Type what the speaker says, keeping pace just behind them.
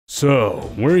So,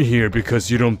 we're here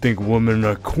because you don't think women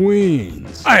are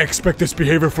queens. I expect this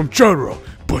behavior from Jotaro,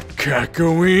 but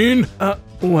Kakyoin?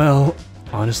 Well,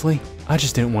 honestly, I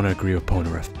just didn't want to agree with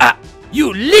Polnareff.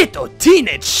 You little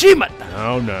teenage shimata!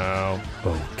 Now.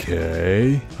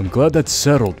 Okay. I'm glad that's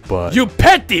settled, but... You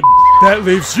petty That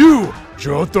leaves you,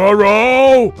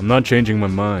 Jotaro! I'm not changing my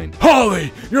mind.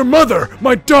 Holly, your mother,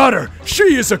 my daughter,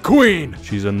 she is a queen!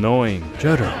 She's annoying.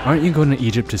 Jotaro, aren't you going to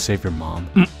Egypt to save your mom?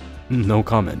 No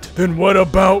comment. Then what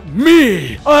about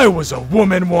me? I was a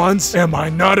woman once. Am I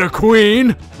not a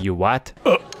queen? You what?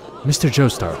 Mr.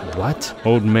 Joestar, what?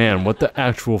 Old man, what the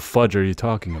actual fudge are you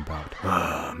talking about?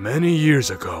 Many years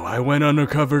ago, I went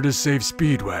undercover to save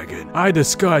Speedwagon. I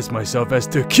disguised myself as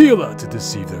Tequila to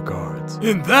deceive the guards.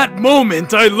 In that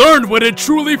moment, I learned what it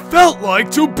truly felt like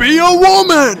to be a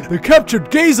woman! The captured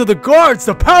gaze of the guards,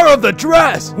 the power of the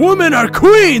dress! Women are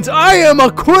queens! I am a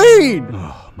queen!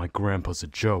 My grandpa's a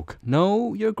joke.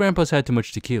 No, your grandpa's had too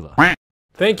much tequila.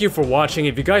 Thank you for watching.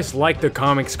 If you guys like the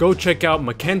comics, go check out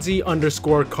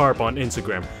Mackenzie_Carp on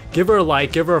Instagram. Give her a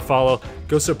like, give her a follow,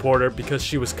 go support her because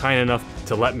she was kind enough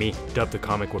to let me dub the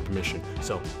comic with permission.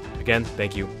 So, again,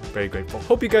 thank you. Very grateful.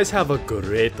 Hope you guys have a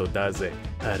great daze.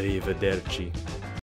 Arrivederci.